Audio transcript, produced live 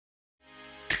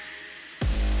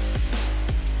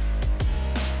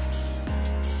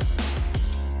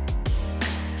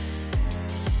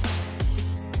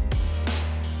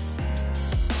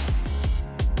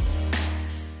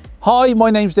Hi, my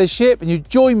name's Shipp and you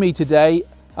join me today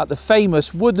at the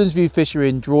famous Woodlands View Fishery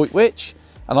in Droitwich,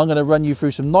 and I'm going to run you through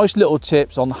some nice little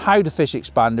tips on how to fish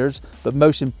expanders, but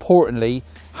most importantly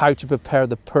how to prepare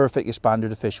the perfect expander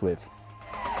to fish with.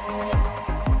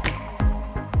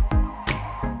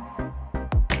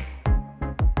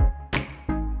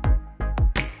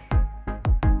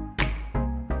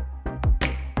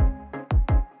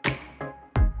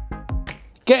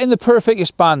 Getting the perfect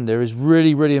expander is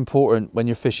really important when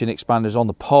you're fishing expanders on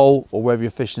the pole, or whether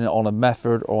you're fishing it on a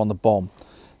method or on the bomb.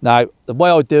 Now, the way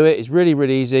I do it is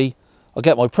really easy. I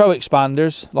get my Pro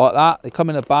expanders like that. They come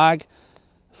in a bag,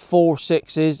 4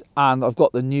 6s, and I've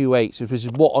got the new 8s, which is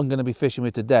what I'm going to be fishing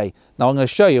with today. Now, I'm going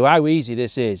to show you how easy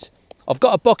this is. I've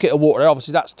got a bucket of water.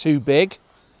 Obviously, that's too big.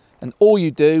 And all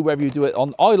you do, whether you do it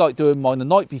on, I like doing mine the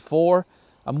night before.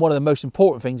 And one of the most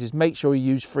important things is make sure you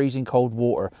use freezing cold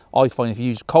water. I find if you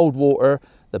use cold water,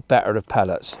 the better the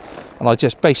pellets. And I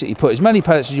just basically put as many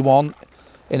pellets as you want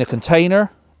in a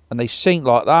container, and they sink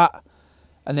like that.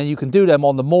 And then you can do them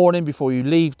on the morning before you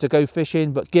leave to go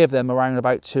fishing, but give them around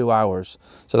about 2 hours.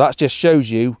 So that just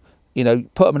shows you,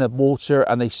 put them in the water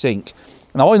and they sink.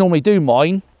 Now I normally do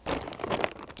mine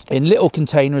in little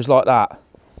containers like that.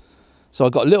 So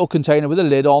I've got a little container with a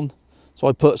lid on. So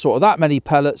I put sort of that many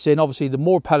pellets in. Obviously, the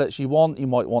more pellets you want, you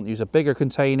might want to use a bigger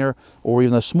container or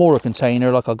even a smaller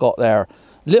container like I got there.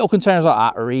 Little containers like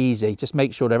that are easy. Just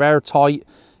make sure they're airtight.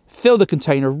 Fill the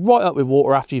container right up with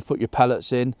water after you've put your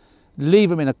pellets in. Leave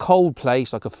them in a cold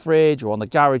place like a fridge or on the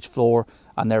garage floor,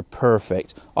 and they're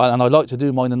perfect. And I like to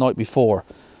do mine the night before.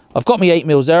 I've got my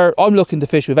 8mm there. I'm looking to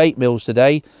fish with 8mm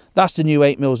today. That's the new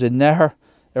 8mm in there.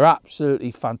 They're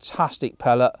absolutely fantastic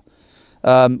pellet.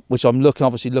 Which I'm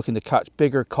obviously looking to catch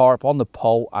bigger carp on the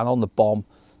pole and on the bomb.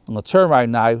 I'm going to turn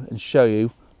around now and show you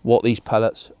what these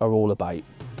pellets are all about.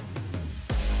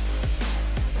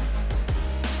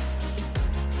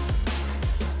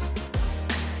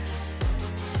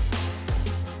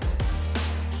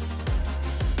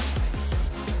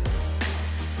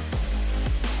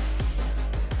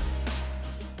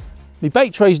 My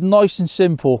bait tray is nice and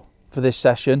simple for this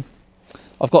session.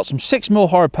 I've got some 6mm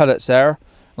hard pellets there.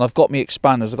 And I've got my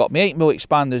expanders. I've got my 8mm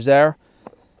expanders there.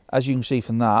 As you can see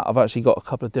from that, I've actually got a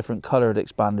couple of different coloured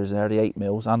expanders there, the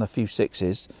 8mm and a few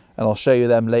 6s. And I'll show you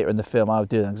them later in the film how I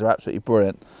do them, because they're absolutely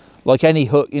brilliant. Like any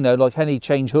hook, like any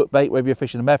change hook bait, whether you're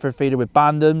fishing a method feeder with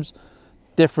bandems,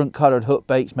 different coloured hook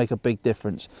baits make a big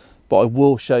difference. But I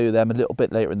will show you them a little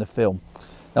bit later in the film.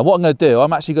 Now what I'm going to do,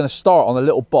 I'm actually going to start on a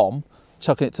little bomb,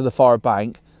 chucking it to the far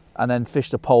bank, and then fish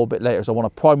the pole a bit later. So I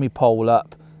want to prime my pole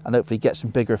up and hopefully get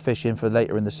some bigger fish in for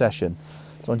later in the session.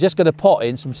 So I'm just going to pot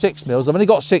in some 6mm. I've only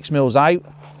got 6mm out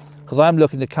because I am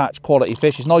looking to catch quality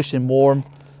fish. It's nice and warm.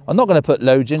 I'm not going to put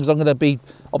loads in because I'm going to be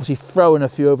obviously throwing a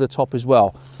few over the top as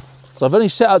well. So I've only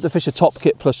set out to fish a top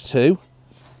kit +2.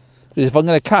 Because if I'm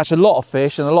going to catch a lot of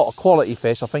fish and a lot of quality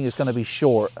fish, I think it's going to be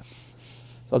short. So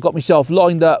I've got myself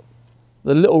lined up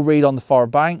with a little reed on the far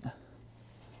bank.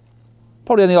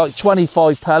 Probably only like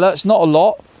 25 pellets, not a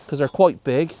lot because they're quite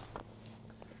big.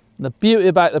 And the beauty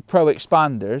about the Pro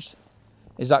expanders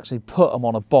is actually put them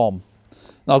on a bomb.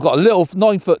 Now I've got a little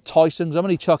 9-foot Tyson's. I'm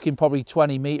only chucking probably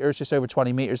 20 metres, just over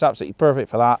 20 metres. Absolutely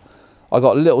perfect for that. I've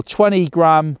got a little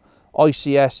 20-gram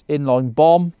ICS inline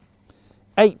bomb,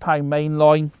 8-pound main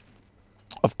line.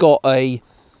 I've got a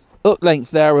hook length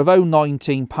there with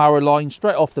 019 power line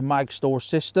straight off the mag store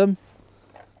system.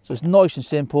 So it's nice and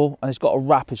simple, and it's got a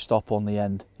rapid stop on the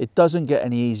end. It doesn't get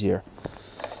any easier.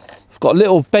 Got a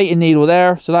little baiting needle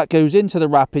there, so that goes into the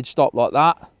rapid stop like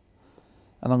that.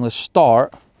 And I'm going to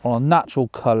start on a natural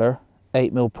colour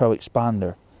 8mm Pro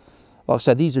expander. Like I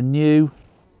said, these are new.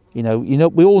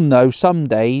 We all know some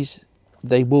days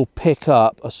they will pick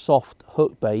up a soft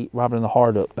hook bait rather than a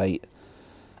hard hook bait.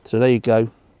 So there you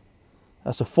go.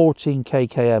 That's a 14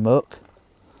 km hook,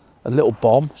 a little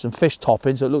bomb, some fish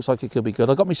topping, so it looks like it could be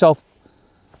good. I got myself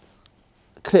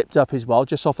clipped up as well,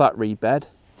 just off that reed bed.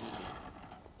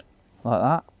 Like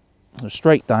that, so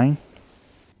straight down.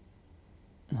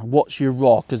 Watch your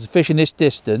rock, because fishing this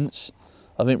distance,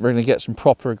 I think we're going to get some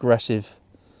proper aggressive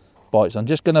bites. I'm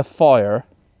just going to fire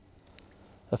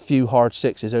a few hard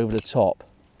 6s over the top.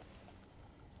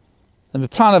 And the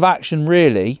plan of action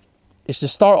really is to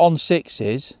start on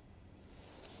 6s,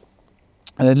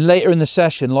 and then later in the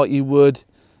session, like you would,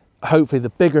 hopefully the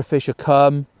bigger fish will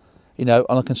come, and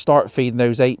I can start feeding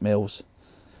those 8mm.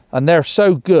 And they're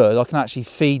so good, I can actually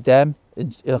feed them. I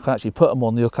can actually put them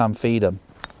on the hook and feed them.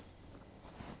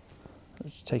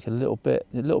 Just take a little bit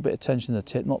of tension in the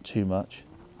tip, not too much.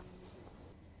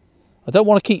 I don't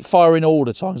want to keep firing all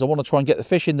the time because I want to try and get the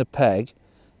fish in the peg,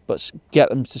 but get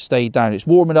them to stay down. It's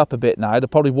warming up a bit now. The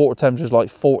probably water temperature is like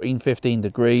 14, 15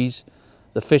 degrees.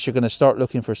 The fish are going to start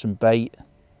looking for some bait.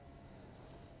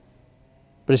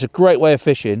 But it's a great way of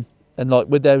fishing. And like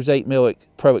with those 8mm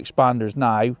Pro Expanders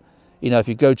now, you know, if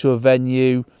you go to a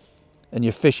venue and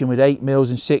you're fishing with 8mm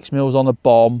and 6mm on a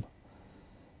bomb,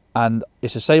 and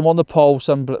it's the same on the pole,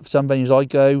 some venues I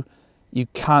go, you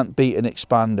can't beat an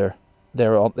expander.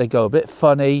 They go a bit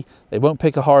funny, they won't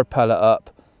pick a hard pellet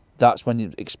up. That's when the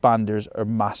expanders are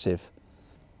massive.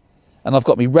 And I've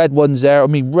got me red ones there. I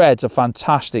mean, red's a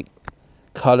fantastic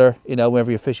colour, you know,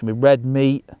 whenever you're fishing with red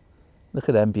meat. Look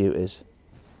at them beauties.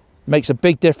 Makes a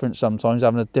big difference sometimes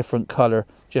having a different colour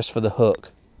just for the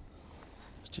hook.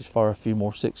 Let's just fire a few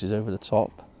more 6s over the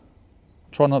top.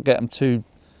 Try not to get them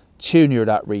too near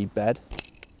that reed bed.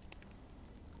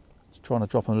 Just trying to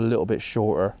drop them a little bit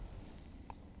shorter.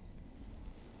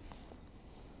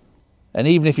 And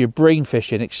even if you're bream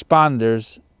fishing,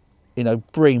 expanders, you know,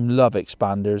 bream love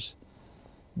expanders.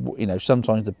 You know,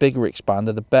 sometimes the bigger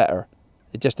expander, the better.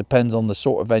 It just depends on the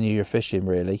sort of venue you're fishing,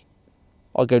 really.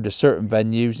 I go to certain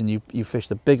venues and you fish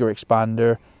the bigger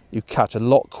expander, you catch a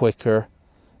lot quicker.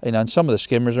 You know, and some of the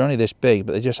skimmers are only this big,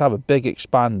 but they just have a big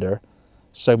expander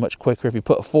so much quicker. If you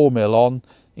put a 4mm on,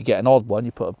 you get an odd one.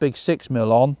 You put a big 6mm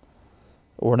on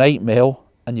or an 8mm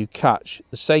and you catch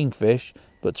the same fish,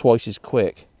 but twice as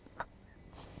quick.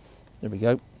 There we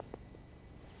go.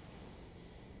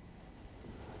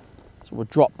 So we'll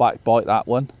drop back bite that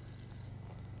one.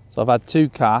 So I've had 2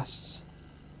 casts.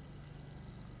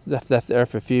 Left there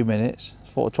for a few minutes.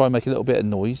 Thought I'd try and make a little bit of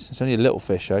noise. It's only a little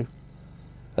fish though.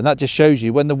 And that just shows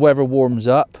you when the weather warms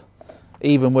up,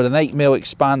 even with an 8mm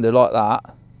expander like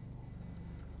that,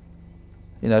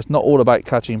 you know, it's not all about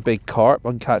catching big carp. I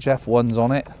can catch F1s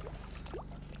on it.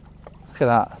 Look at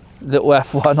that. Little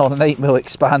F1 on an 8mm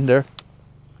expander.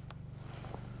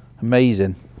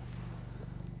 Amazing.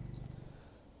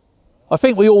 I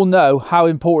think we all know how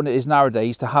important it is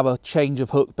nowadays to have a change of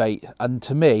hook bait, and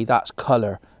to me that's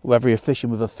colour, whether you're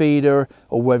fishing with a feeder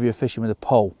or whether you're fishing with a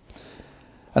pole.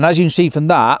 And as you can see from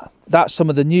that, that's some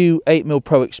of the new 8mm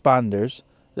Pro Expanders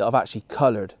that I've actually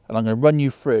coloured, and I'm going to run you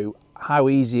through how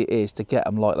easy it is to get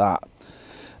them like that.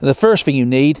 And the first thing you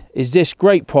need is this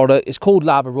great product. It's called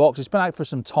Lava Rocks. It's been out for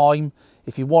some time.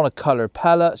 If you want to colour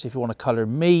pellets, if you want to colour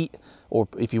meat, or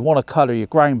if you want to colour your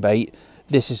ground bait,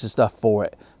 this is the stuff for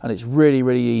it. And it's really,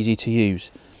 really easy to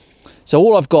use. So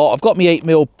all I've got my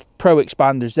 8mm Pro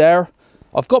Expanders there.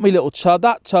 I've got my little tub.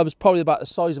 That tub is probably about the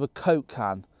size of a Coke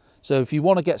can. So if you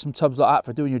want to get some tubs like that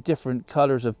for doing your different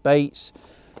colours of baits,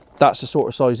 that's the sort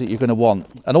of size that you're going to want.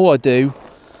 And all I do,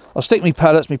 I'll stick my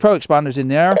pellets, my Pro Expanders in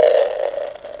there,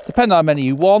 depending on how many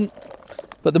you want.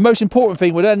 But the most important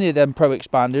thing with any of them Pro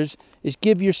Expanders is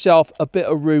give yourself a bit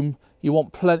of room. You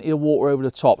want plenty of water over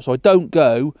the top. So I don't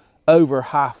go over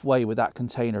halfway with that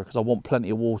container because I want plenty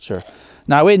of water.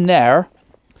 Now in there,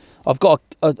 I've got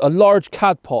a large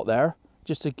cad pot there,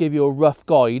 just to give you a rough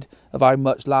guide of how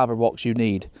much Lava Rocks you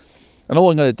need. And all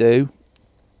I'm going to do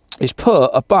is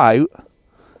put about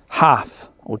half,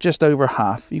 or just over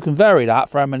half. You can vary that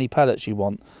for how many pellets you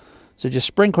want. So just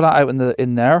sprinkle that out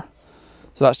in there.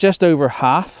 So that's just over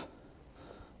half,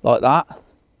 like that.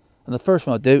 And the first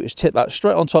thing I do is tip that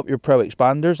straight on top of your Pro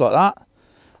Expanders, like that.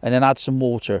 And then add some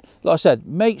water. Like I said,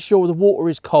 make sure the water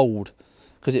is cold,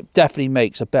 because it definitely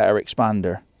makes a better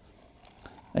expander.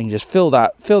 And you just fill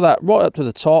that right up to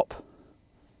the top.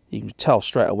 You can tell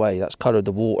straight away that's coloured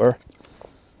the water.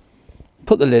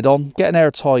 Put the lid on, get an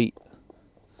airtight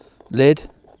lid,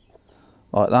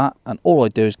 like that. And all I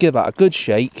do is give that a good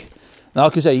shake. Now,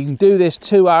 like I say, you can do this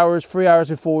 2 hours, 3 hours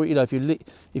before, you know, if you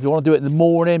want to do it in the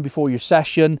morning before your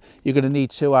session, you're going to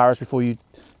need 2 hours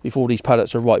before these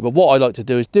pellets are right. But what I like to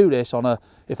do is do this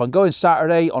if I'm going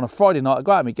Saturday, on a Friday night, I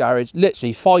go out in my garage,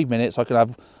 literally 5 minutes, I can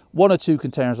have 1 or 2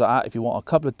 containers like that if you want a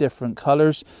couple of different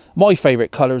colours. My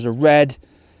favourite colours are red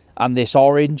and this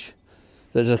orange.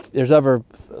 There's other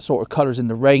sort of colours in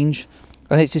the range.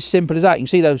 And it's as simple as that. You can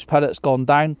see those pellets gone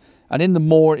down. And in the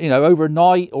morning, you know,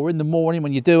 overnight or in the morning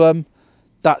when you do them,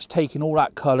 that's taking all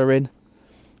that colour in.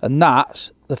 And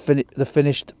that's the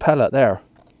finished pellet there.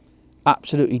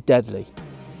 Absolutely deadly.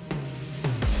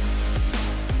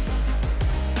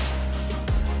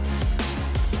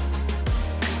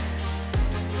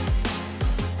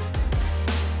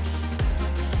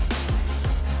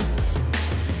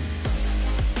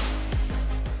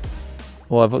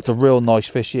 Well, I've hooked a real nice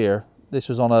fish here. This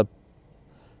was on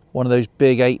one of those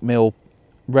big 8mm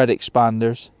red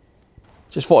expanders.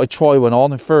 Just thought I'd try one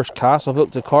on in first cast. I've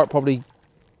hooked a carp, probably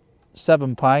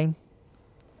 7 pound.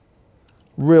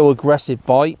 Real aggressive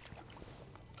bite.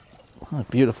 Oh,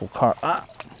 beautiful carp. Ah.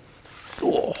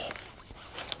 Oh.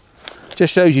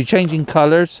 Just shows you changing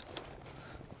colours.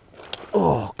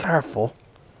 Oh, careful.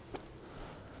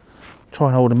 Try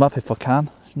and hold him up if I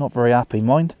can. He's not very happy,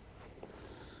 mind.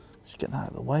 Just get that out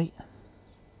of the way.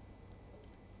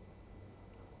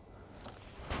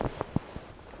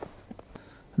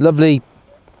 Lovely,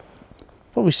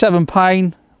 probably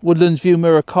 £7 Woodlands View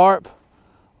mirror carp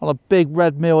on a big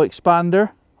red meal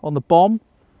expander on the bomb.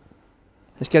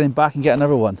 Let's get him back and get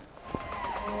another one.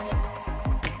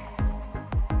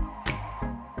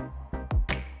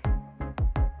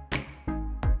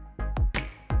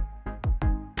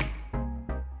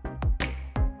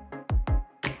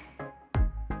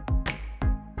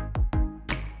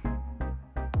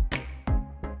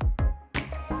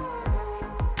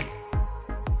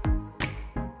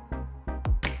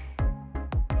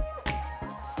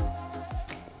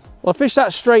 Well, I fished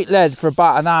that straight lead for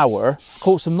about an hour,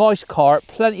 caught some nice carp,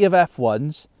 plenty of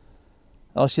F1s.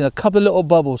 I've seen a couple of little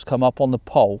bubbles come up on the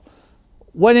pole.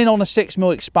 Went in on a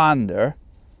 6mm expander,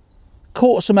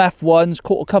 caught some F1s,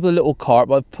 caught a couple of little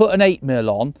carp. I've put an 8mm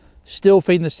on, still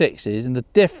feeding the 6s, and the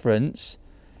difference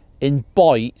in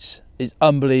bites is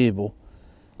unbelievable.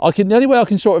 The only way I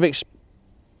can sort of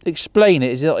explain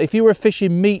it is that if you were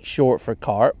fishing meat short for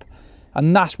carp,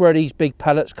 and that's where these big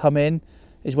pellets come in,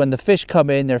 is when the fish come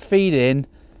in, they're feeding,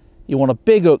 you want a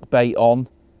big hook bait on,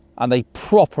 and they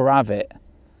proper have it.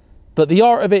 But the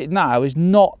art of it now is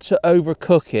not to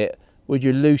overcook it with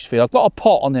your loose feed. I've got a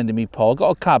pot on the end of my pole, I've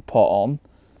got a cab pot on,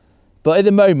 but at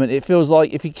the moment it feels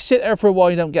like if you sit there for a while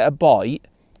and you don't get a bite,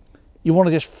 you want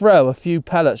to just throw a few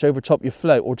pellets over top your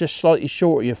float, or just slightly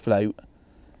short of your float,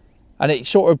 and it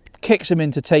sort of kicks them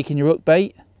into taking your hook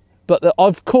bait. But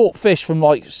I've caught fish from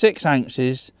like 6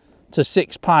 ounces to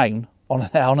 £6 on an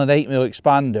 8mm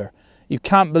expander. You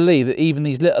can't believe that even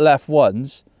these little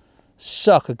F1s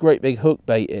suck a great big hook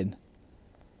bait in.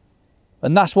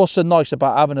 And that's what's so nice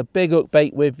about having a big hook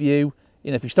bait with you.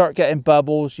 You know, if you start getting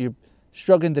bubbles, you're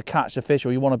struggling to catch a fish,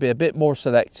 or you want to be a bit more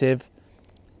selective,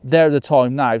 they're the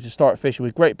time now to start fishing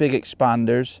with great big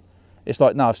expanders. It's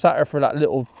like, now I've sat there for that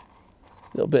little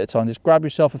bit of time, just grab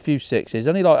yourself a few 6s,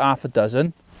 only like half a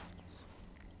dozen.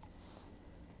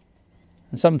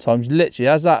 And sometimes, literally,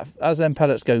 as them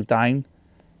pellets go down,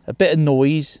 a bit of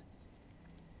noise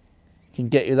can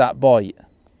get you that bite.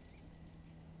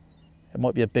 It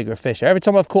might be a bigger fish. Every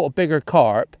time I've caught a bigger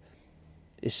carp,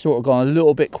 it's sort of gone a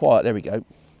little bit quiet. There we go.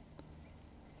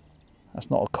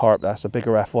 That's not a carp, that's a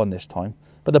bigger F1 this time.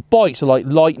 But the bites are like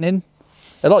lightning.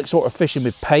 They're like sort of fishing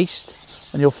with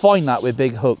paste. And you'll find that with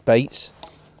big hook baits.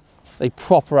 They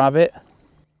proper have it.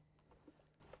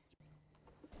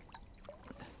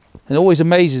 And it always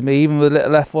amazes me, even with a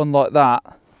little F1 like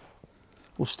that,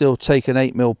 will still take an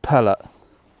 8mm pellet.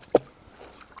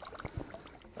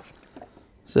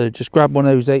 So just grab one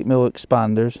of those 8mm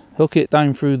expanders, hook it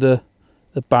down through the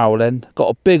barrel end.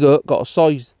 Got a big hook, got a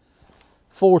size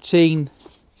 14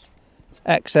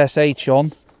 XSH on,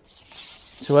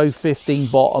 to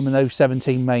 0.15 bottom and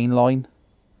 0.17 main line.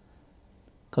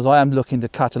 Because I am looking to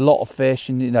catch a lot of fish,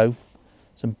 and you know,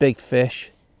 some big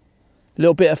fish. A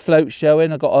little bit of float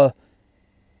showing. I've got a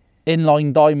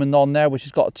inline diamond on there, which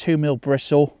has got a 2mm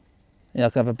bristle. You know, I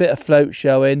can have a bit of float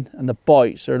showing, and the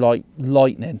bites are like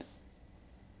lightning.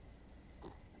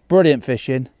 Brilliant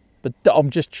fishing, but I'm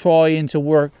just trying to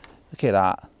work. Look at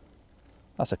that.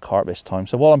 That's a carp this time.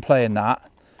 So while I'm playing that,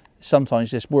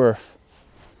 sometimes it's worth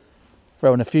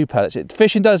throwing a few pellets.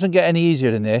 Fishing doesn't get any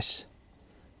easier than this.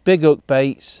 Big hook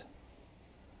baits.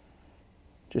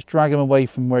 Just drag them away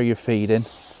from where you're feeding.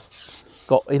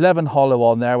 Got 11 hollow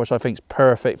on there, which I think is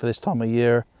perfect for this time of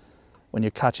year when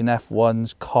you're catching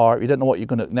F1s, carp. You don't know what you're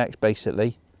going to hook next,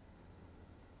 basically.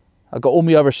 I've got all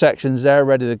my other sections there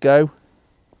ready to go.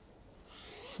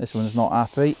 This one's not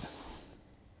happy.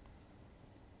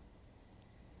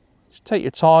 Just take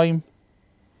your time.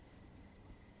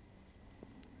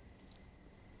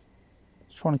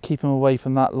 Just trying to keep him away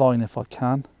from that line if I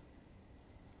can.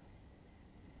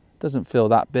 Doesn't feel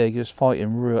that big, just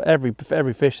fighting real.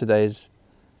 Every fish today is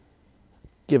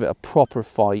give it a proper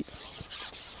fight.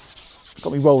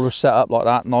 Got my roller set up like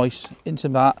that, nice, into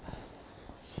that.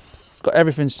 Got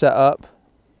everything set up.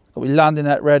 Got my landing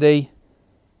net ready.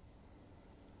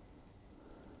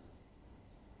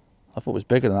 I thought it was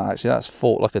bigger than that actually. That's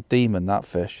fought like a demon, that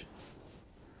fish.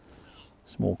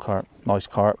 Small carp, nice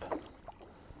carp.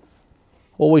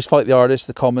 Always fight the hardest,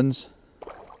 the commons.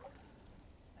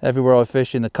 Everywhere I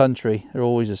fish in the country, they're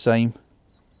always the same.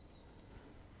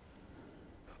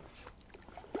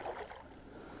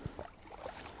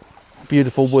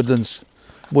 Beautiful Woodlands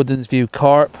View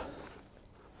carp.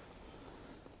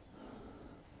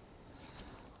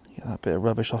 Get that bit of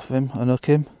rubbish off of him, unhook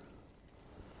him.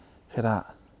 Look at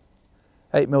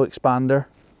that. 8mm expander.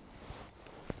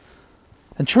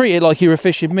 And treat it like you were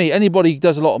fishing meat. Anybody who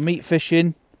does a lot of meat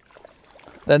fishing,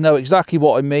 they know exactly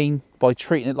what I mean by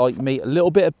treating it like meat. A little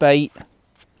bit of bait,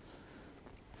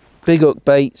 big hook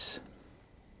baits.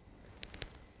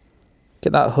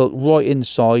 Get that hook right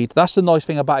inside. That's the nice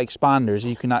thing about expanders.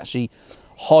 You can actually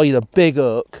hide a big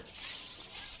hook,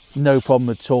 no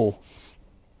problem at all.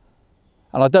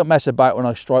 And I don't mess about when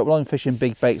I strike. When I'm fishing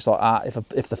big baits like that,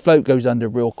 if the float goes under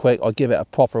real quick, I give it a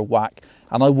proper whack,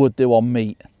 and I would do on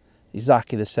meat.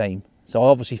 Exactly the same. So I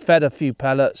obviously fed a few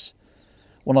pellets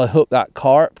when I hook that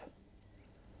carp.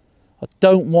 I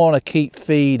don't want to keep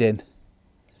feeding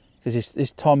because it's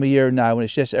this time of year now and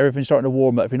it's just everything's starting to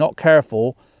warm up. If you're not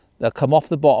careful, they'll come off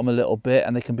the bottom a little bit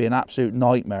and they can be an absolute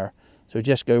nightmare. So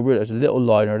just go real. There's a little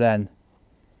liner then.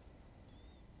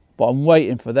 But I'm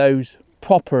waiting for those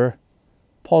proper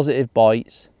positive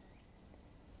bites.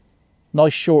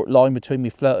 Nice short line between me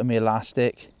float and me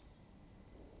elastic.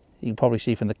 You can probably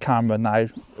see from the camera now.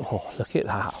 Oh, look at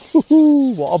that.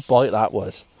 What a bite that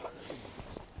was.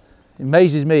 It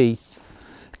amazes me.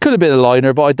 It could have been a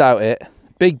liner, but I doubt it.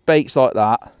 Big baits like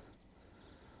that.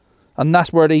 And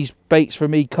that's where these baits for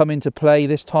me come into play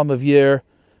this time of year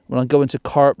when I'm going to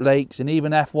carp lakes and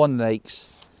even F1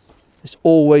 lakes. It's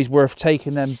always worth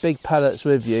taking them big pellets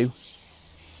with you.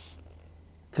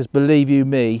 Because believe you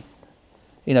me,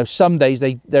 you know, some days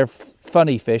they're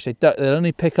funny fish. They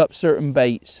only pick up certain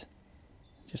baits.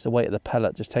 Just the weight of the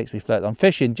pellet just takes me float. I'm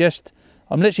fishing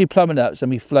I'm literally plumbing up so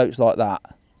me floats like that.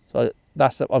 So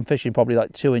I'm fishing probably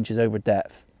like 2 inches over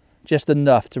depth. Just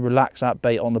enough to relax that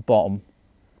bait on the bottom.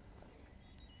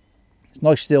 It's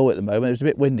nice still at the moment. It was a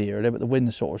bit windy earlier, but the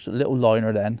wind's sort of a little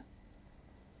liner then.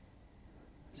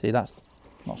 See, that's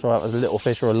not sure if that was a little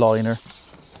fish or a liner.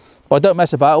 But I don't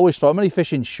mess about, I always try. I'm only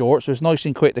fishing short, so it's nice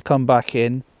and quick to come back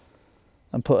in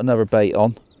and put another bait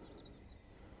on.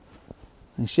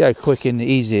 And see how quick and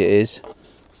easy it is.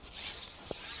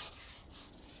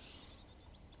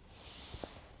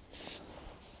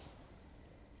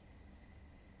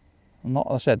 And like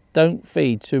I said, don't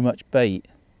feed too much bait.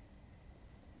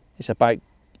 It's about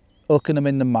hooking them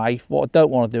in the mouth. What I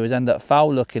don't want to do is end up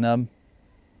foul looking them.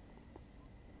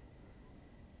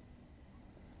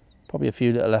 Probably a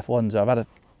few little F1s. I've had a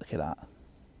look at that.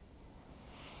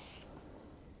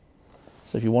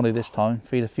 So if you wanted this time,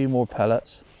 feed a few more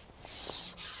pellets.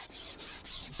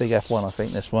 Big F1, I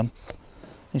think, this one.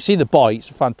 You see the bites,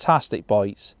 fantastic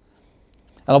bites.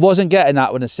 And I wasn't getting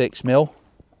that with a 6mm.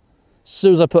 As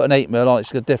soon as I put an 8mm on,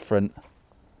 it's different.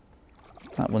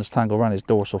 That one's tangled around his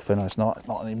dorsal fin. It's not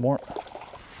anymore.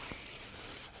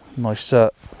 Nice,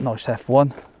 nice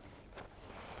F1.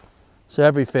 So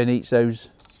everything eats those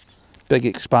big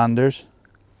expanders.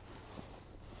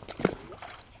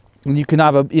 And you can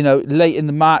have a, you know, late in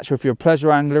the match, or if you're a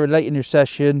pleasure angler, late in your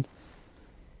session,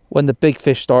 when the big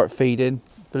fish start feeding,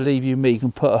 believe you me, you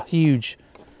can put a huge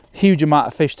amount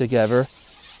of fish together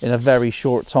in a very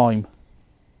short time.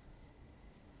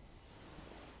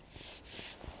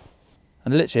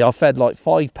 And literally, I fed like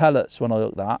 5 pellets when I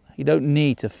hooked that. You don't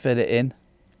need to fill it in.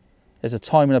 There's a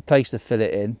time and a place to fill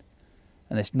it in,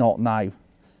 and it's not now.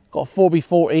 Got a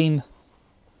 4x14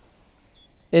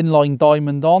 inline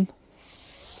diamond on.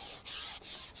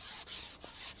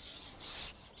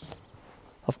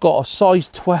 I've got a size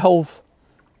 12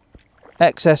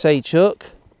 XSH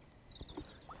hook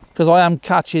because I am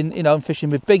catching, you know, I'm fishing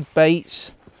with big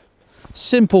baits.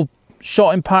 Simple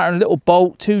shotting pattern, little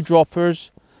bolt, 2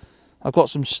 droppers. I've got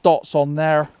some stots on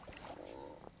there.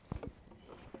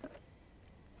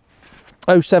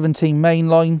 017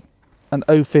 mainline and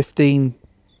 015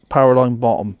 power line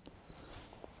bottom.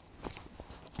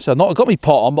 So I've got my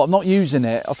pot on, but I'm not using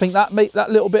it. I think that make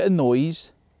that little bit of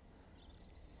noise.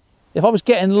 If I was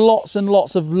getting lots and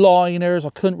lots of liners, I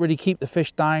couldn't really keep the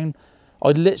fish down,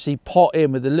 I'd literally pot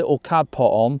in with a little cad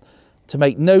pot on to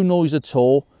make no noise at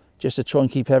all, just to try and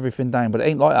keep everything down. But it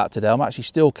ain't like that today. I'm actually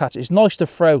still catching. It's nice to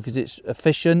throw because it's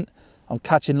efficient. I'm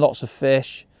catching lots of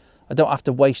fish. I don't have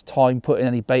to waste time putting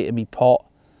any bait in my pot.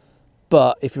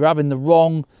 But if you're having the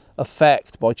wrong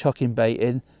effect by chucking bait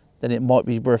in, then it might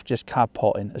be worth just cad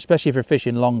potting, especially if you're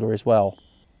fishing longer as well.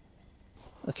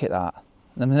 Look at that.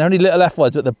 And they're only little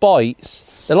F1s, but the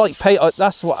bites, they're like paste.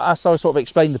 That's how I sort of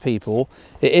explain to people.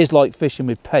 It is like fishing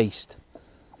with paste.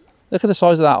 Look at the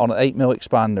size of that on an 8mm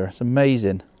expander. It's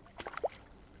amazing.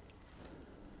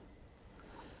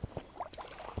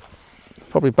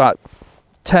 Probably about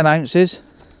 10 ounces.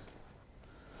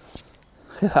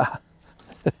 Look at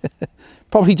that.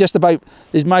 Probably just about,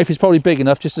 his mouth is probably big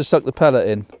enough just to suck the pellet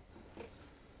in.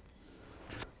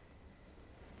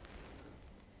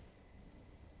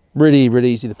 Really,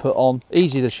 really easy to put on,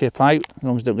 easy to ship out, as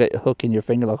long as you don't get a hook in your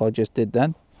finger like I just did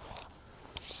then.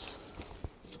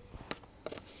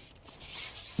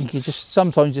 You can just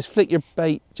sometimes just flick your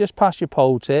bait just past your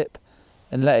pole tip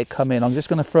and let it come in. I'm just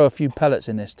going to throw a few pellets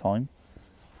in this time.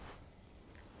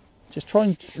 Just try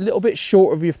a little bit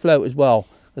short of your float as well,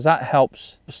 because that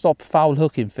helps stop foul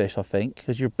hooking fish, I think,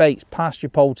 because your bait's past your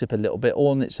pole tip a little bit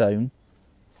all on its own.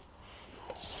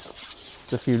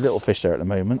 There's a few little fish there at the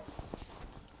moment.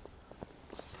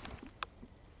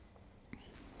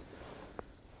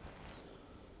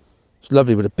 It's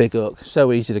lovely with a big hook,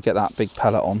 so easy to get that big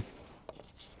pellet on.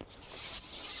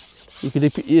 You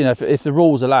could, you know, if the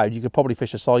rules allowed, you could probably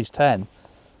fish a size 10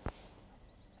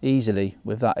 easily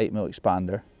with that 8mm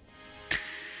expander.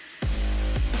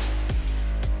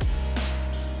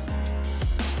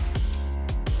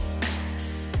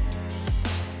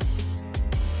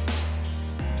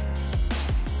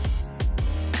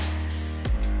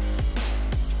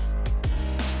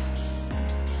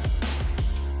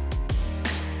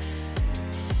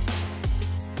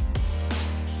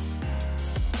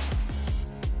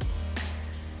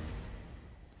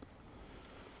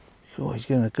 Oh, he's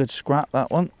getting a good scrap, that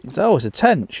one. Oh, it's a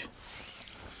tench.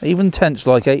 Even tench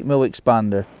like 8mm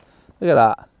expander. Look at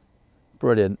that.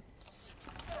 Brilliant.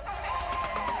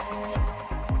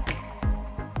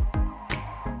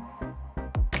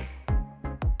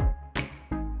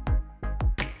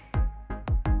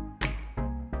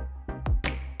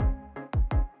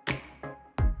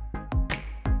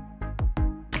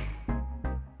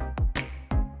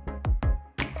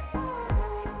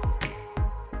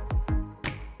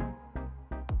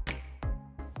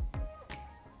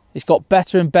 It's got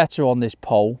better and better on this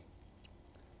pole.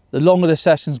 The longer the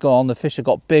session's gone on, the fish have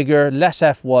got bigger, less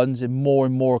F1s and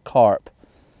more carp.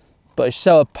 But it's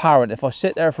so apparent, if I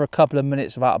sit there for a couple of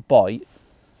minutes without a bite,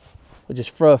 I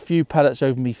just throw a few pellets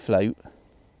over me float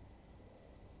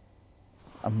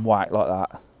and whack like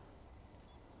that.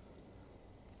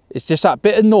 It's just that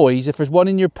bit of noise. If there's one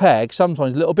in your peg,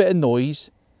 sometimes a little bit of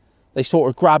noise, they sort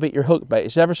of grab at your hook bait.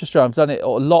 It's ever so strong. I've done it a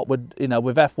lot with, you know,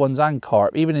 with F1s and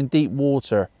carp, even in deep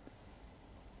water.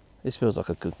 This feels like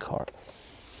a good carp.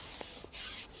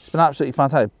 It's been absolutely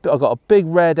fantastic. I've got a big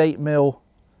red 8mm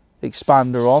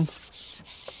expander on.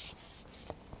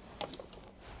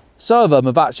 Some of them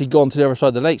have actually gone to the other side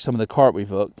of the lake, some of the carp we've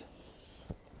hooked.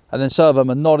 And then some of them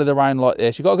are nodded around like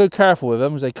this. You've got to go careful with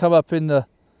them as they come up in the,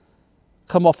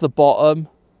 come off the bottom.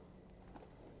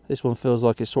 This one feels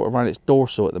like it's sort of around its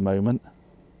dorsal at the moment.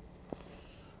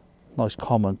 Nice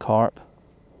common carp.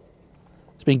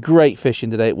 It's been great fishing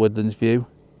today at Woodlands View.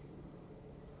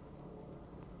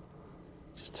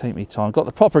 Just take me time. Got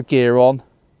the proper gear on.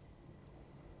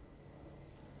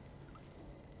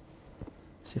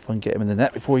 See if I can get him in the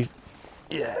net before he...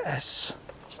 Yes!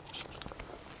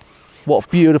 What a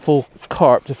beautiful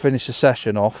carp to finish the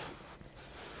session off.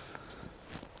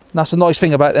 And that's the nice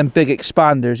thing about them big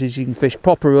expanders, is you can fish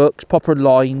proper hooks, proper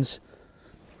lines,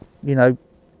 you know,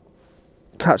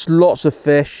 catch lots of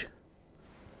fish.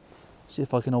 See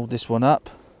if I can hold this one up.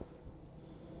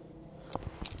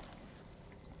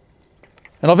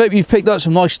 And I hope you've picked up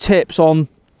some nice tips on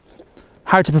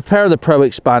how to prepare the Pro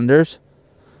Expanders,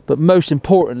 but most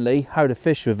importantly, how to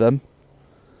fish with them.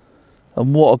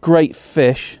 And what a great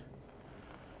fish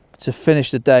to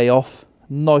finish the day off.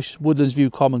 Nice Woodlands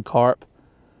View common carp.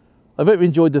 I hope you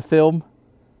enjoyed the film,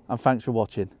 and thanks for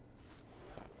watching.